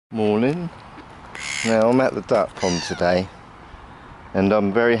Morning. Now I'm at the duck pond today and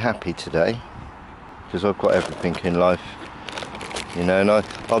I'm very happy today because I've got everything in life, you know, and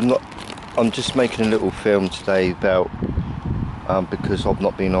I'm just making a little film today about because I've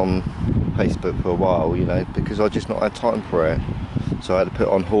not been on Facebook for a while, you know, because I just not had time for it, so I had to put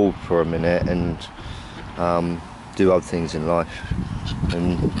it on hold for a minute and do other things in life,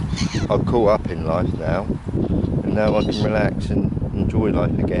 and I've caught up in life now, and now I can relax and enjoy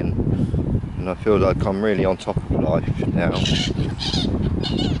life again, and I feel like I'm really on top of life now.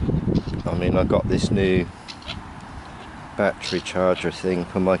 I mean, I got this new battery charger thing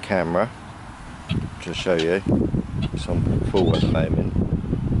for my camera to show you. It's on full at the moment,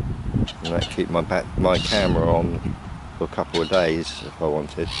 and that keep my camera on for a couple of days if I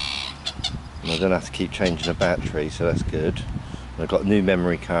wanted, and I don't have to keep changing the battery, so that's good. And I've got a new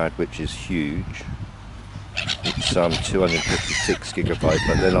memory card which is huge. It's 256 gigabyte,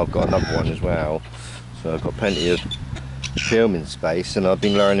 but then I've got another one as well, so I've got plenty of filming space, and I've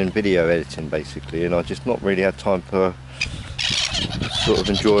been learning video editing basically, and I just not really had time for sort of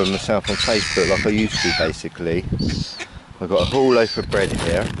enjoying myself on Facebook like I used to basically. I've got a whole loaf of bread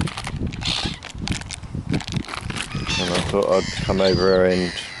here, and I thought I'd come over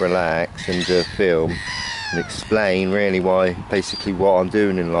and relax and do a film and explain really basically what I'm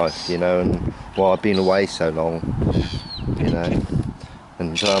doing in life, you know, and why I've been away so long, you know,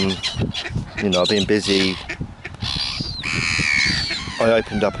 and you know, I've been busy. I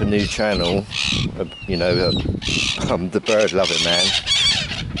opened up a new channel, you know, the bird loving man,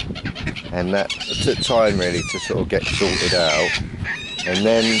 and that took time really to sort of get sorted out, and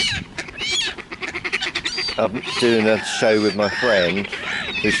then I'm doing a show with my friend,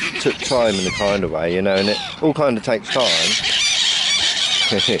 which took time in a kind of way, you know, and it all kind of takes time.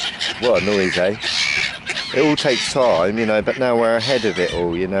 What a noise, eh? It all takes time, you know, but now we're ahead of it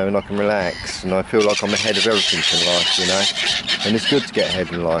all, you know, and I can relax, and I feel like I'm ahead of everything in life, you know, and it's good to get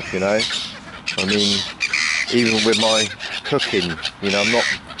ahead in life, you know. I mean, even with my cooking, you know,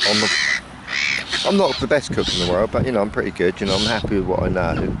 I'm not the best cook in the world, but, you know, I'm pretty good, you know, I'm happy with what I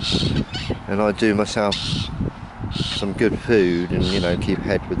know, and I do myself some good food, and, you know, keep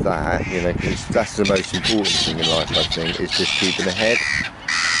ahead with that, you know, because that's the most important thing in life, I think, is just keeping ahead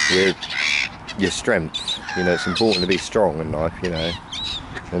with your strength. You know, it's important to be strong in life, you know,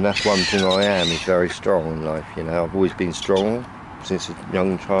 and that's one thing I am, is very strong in life, you know. I've always been strong since a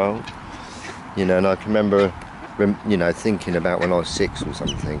young child, you know, and I can remember, you know, thinking about when I was 6 or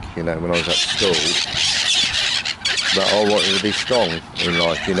something, you know, when I was at school, that I wanted to be strong in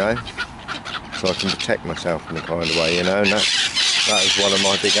life, you know, so I can protect myself in a kind of way, you know, and that is one of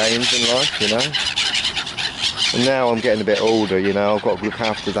my big aims in life, you know. And now I'm getting a bit older, you know, I've got to look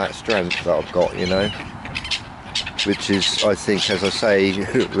after that strength that I've got, you know, which is, I think, as I say,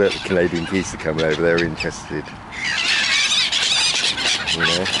 the Canadian geese are coming over, they're interested, you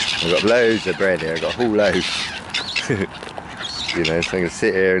know. I've got loads of bread here, I've got a whole loaf, you know, so I'm going to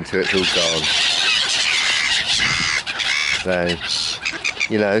sit here until it's all gone. So,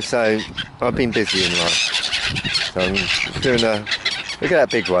 you know, so I've been busy in life, so I'm doing look at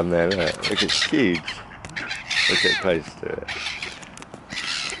that big one there, look, it's huge. I'll get close to it.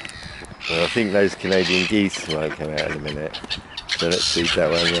 Well, I think those Canadian geese might come out in a minute. So let's see that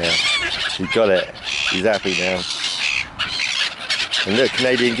one, yeah. He's got it. He's happy now. And look,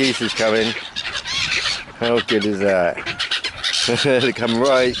 Canadian geese is coming. How good is that? They come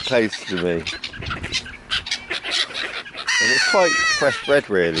right close to me. And it's quite fresh bread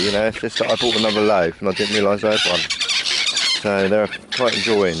really, you know. It's just that I bought another loaf and I didn't realise I had one. So they're quite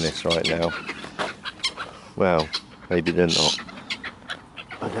enjoying this right now. Well, maybe they're not.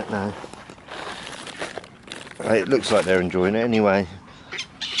 I don't know. It looks like they're enjoying it anyway.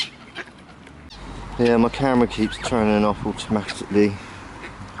 Yeah, my camera keeps turning off automatically.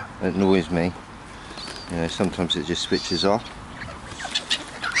 It annoys me. You know, sometimes it just switches off.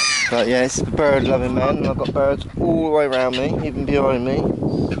 But yeah, it's the bird loving man, and I've got birds all the way around me, even behind me.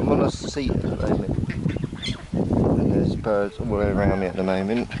 I'm on a seat at the moment, and there's birds all the way around me at the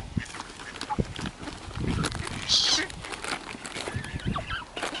moment.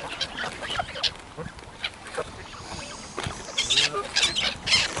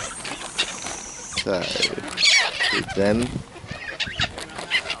 So, with them.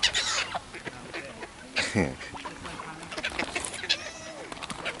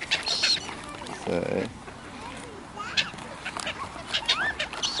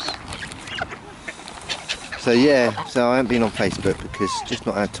 So yeah, so I haven't been on Facebook because just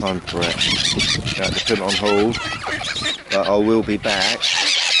not had time for it. I had to put it on hold, but I will be back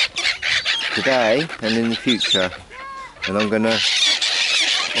today and in the future, and I'm gonna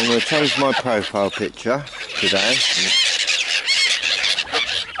I'm going to change my profile picture today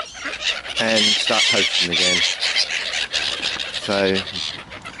and start posting again. So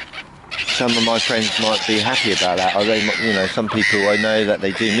some of my friends might be happy about that. You know, some people I know that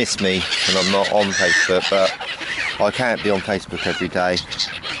they do miss me when I'm not on Facebook, but I can't be on Facebook every day.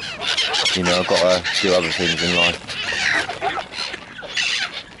 You know, I've got to do other things in life.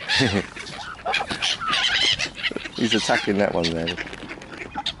 He's attacking that one there.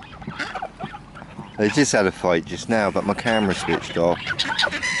 They just had a fight just now, but my camera switched off.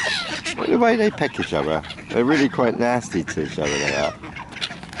 Look at the way they peck each other. They're really quite nasty to each other, they are.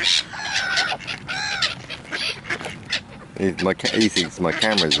 He thinks my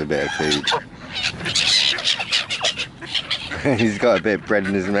camera's a bit of food. He's got a bit of bread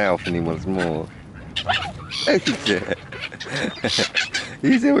in his mouth and he wants more.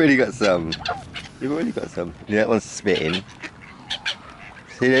 He's already got some. You've already got some. Yeah, that one's spitting.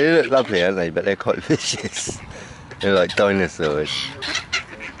 See, they look lovely, aren't they? But they're quite vicious. They're like dinosaurs.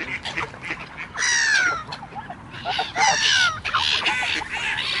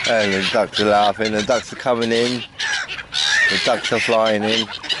 And the ducks are laughing, the ducks are coming in, the ducks are flying in.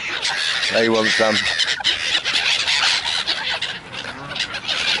 They want some.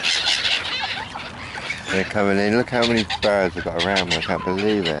 They're coming in. Look how many sparrows I've got around me. I can't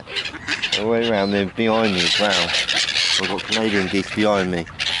believe it. All the way around, they're behind me as well. I've got Canadian geese behind me.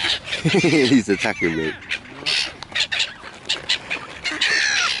 He's attacking me.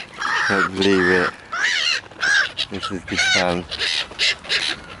 Can't believe it. This is good fun.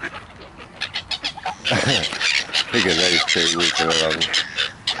 Look at those two walking along.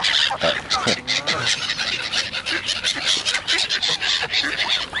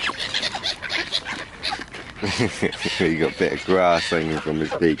 He got a bit of grass hanging from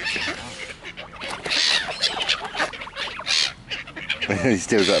his beak. He's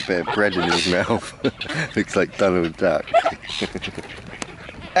still got a bit of bread in his mouth. Looks like Donald Duck.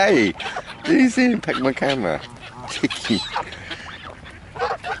 Hey! Did you see him peck my camera? Ticky.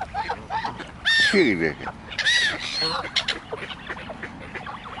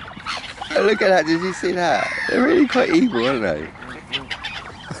 Oh, look at that, did you see that? They're really quite evil, aren't they?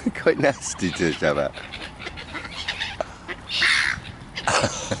 Quite nasty to each other.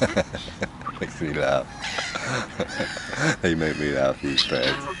 Makes me laugh. They make me laugh, these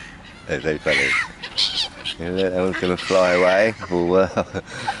birds. They're so funny. You know, that one's going to fly away. Oh, wow.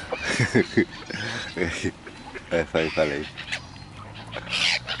 They're so funny.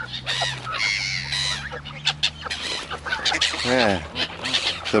 Yeah.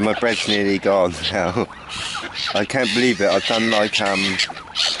 So my bread's nearly gone now. I can't believe it. I've done like I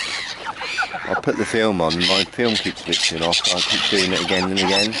put the film on, my film keeps switching off, I keep doing it again and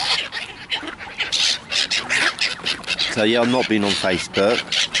again. So yeah, I've not been on Facebook,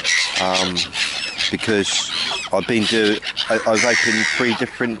 because I've opened 3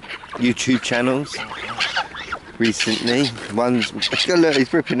 different YouTube channels recently. Look,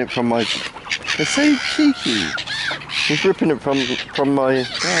 he's ripping it from my, they're so cheeky. He's ripping it from my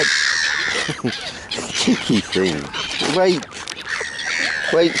head. Cheeky thing. Wait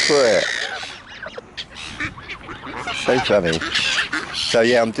for it. So funny. So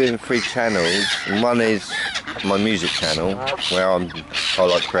yeah, I'm doing 3 channels, and one is my music channel where I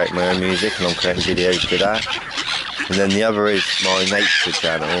like creating my own music and I'm creating videos for that. And then the other is my nature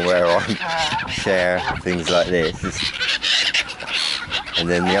channel where I share things like this. And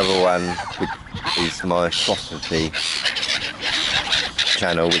then the other one is my philosophy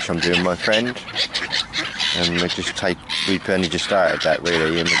channel, which I'm doing with my friend. And we've only just started that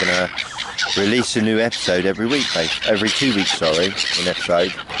really, and we're gonna release a new episode every 2 weeks, sorry, an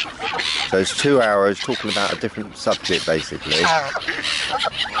episode. So it's 2 hours talking about a different subject, basically. I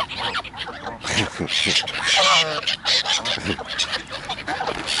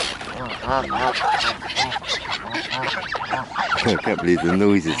can't believe the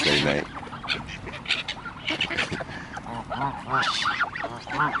noises they make.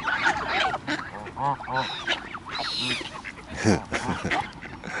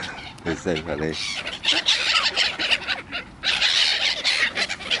 It's so funny.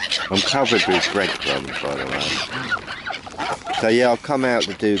 I'm covered with breadcrumbs, by the way. So yeah, I've come out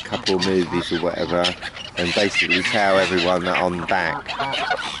to do a couple of movies or whatever, and basically tell everyone that I'm back.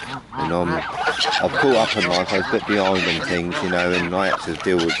 And I've caught up in life, I was a bit behind on things, you know, and I had to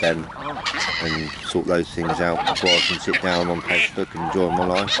deal with them and sort those things out before I can sit down on Facebook and enjoy my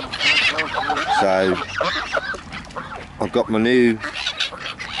life. So I've got my new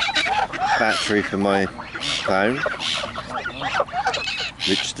battery for my phone,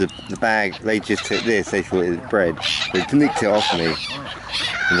 which the bag, they just took this, they thought it was bread, they nicked it off me.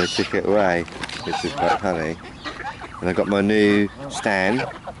 and they took it away, which is quite funny. And I got my new stand,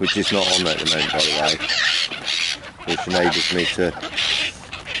 which is not on at the moment, by the way, which enables me to,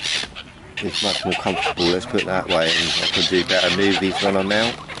 it's much more comfortable, let's put it that way, and I can do better movies when I'm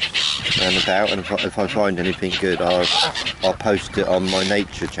out and about, and if I find anything good, I'll post it on my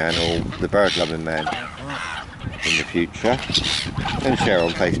nature channel, The Bird Loving Man, in the future, and share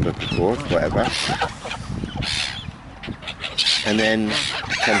on Facebook, of course, whatever. And then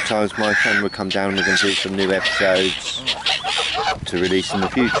sometimes my friend would come down and we're going to do some new episodes to release in the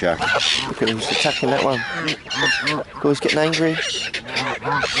future. Look at him just attacking that one. Oh, he's getting angry.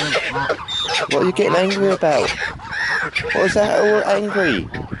 What are you getting angry about? What is that all angry?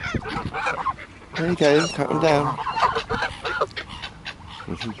 There you go, cut him down.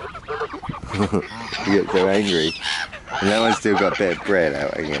 He gets so angry. And that one's still got a bit of bread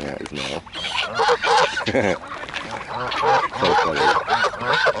out hanging out his mouth. So funny.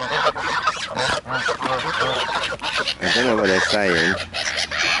 I don't know what they're saying.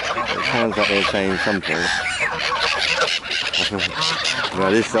 It sounds like they're saying something.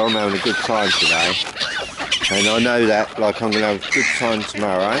 Well, I'm having a good time today. And I know that, like, I'm going to have a good time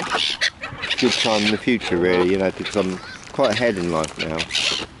tomorrow. Good time in the future, really, you know, because I'm quite ahead in life now.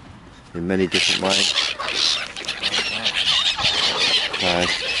 In many different ways. So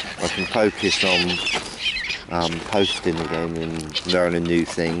I can focus on posting again and learning new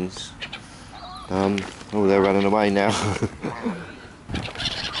things. Oh, they're running away now.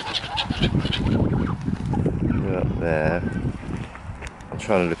 Up there. I'm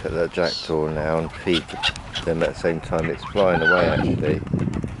trying to look at that jackdaw now and feed them at the same time. It's flying away actually.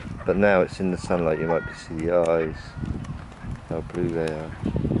 But now it's in the sunlight, you might see the eyes. How blue they are.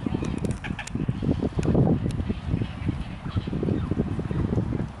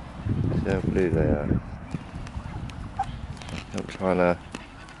 See how blue they are. I'm trying to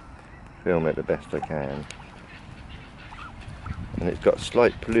film it the best I can. And it's got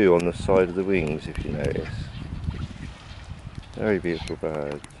slight blue on the side of the wings, if you notice. Very beautiful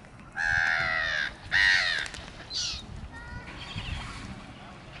bird.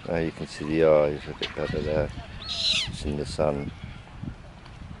 Now you can see the eyes a bit better there. It's in the sun.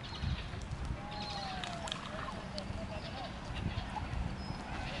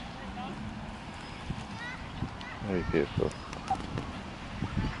 Very beautiful.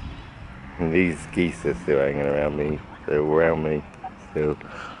 And these geese are still hanging around me. They're around me still.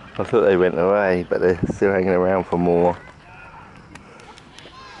 I thought they went away, but they're still hanging around for more.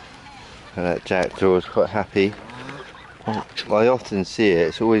 And that jackdaw is quite happy. I often see it,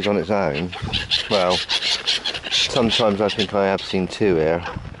 it's always on its own. Well, sometimes I think I have seen two here,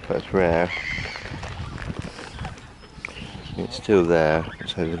 but it's rare. It's still there,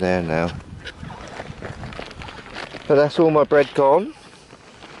 it's over there now. But that's all my bread gone.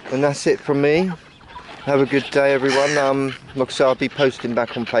 And that's it from me. Have a good day, everyone. Like I say, I'll be posting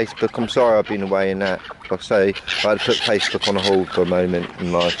back on Facebook. I'm sorry I've been away in that. Like I say, I had to put Facebook on a hold for a moment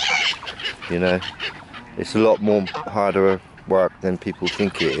in life. You know, it's a lot more harder work than people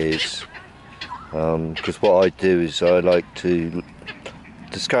think it is. Because what I do is I like to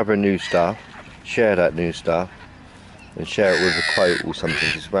discover new stuff, share that new stuff, and share it with a quote or something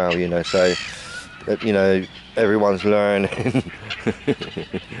as well. You know, so you know, everyone's learning.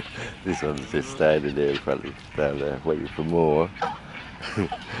 This one's just standing there in front of down there waiting for more.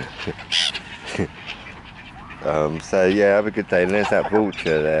 So yeah, have a good day. And there's that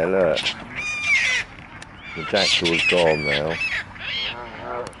vulture there, look. The jackdaw's gone now.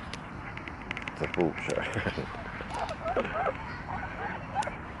 The vulture.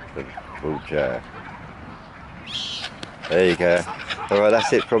 The vulture. There you go. Alright,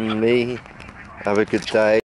 that's it from me. Have a good day.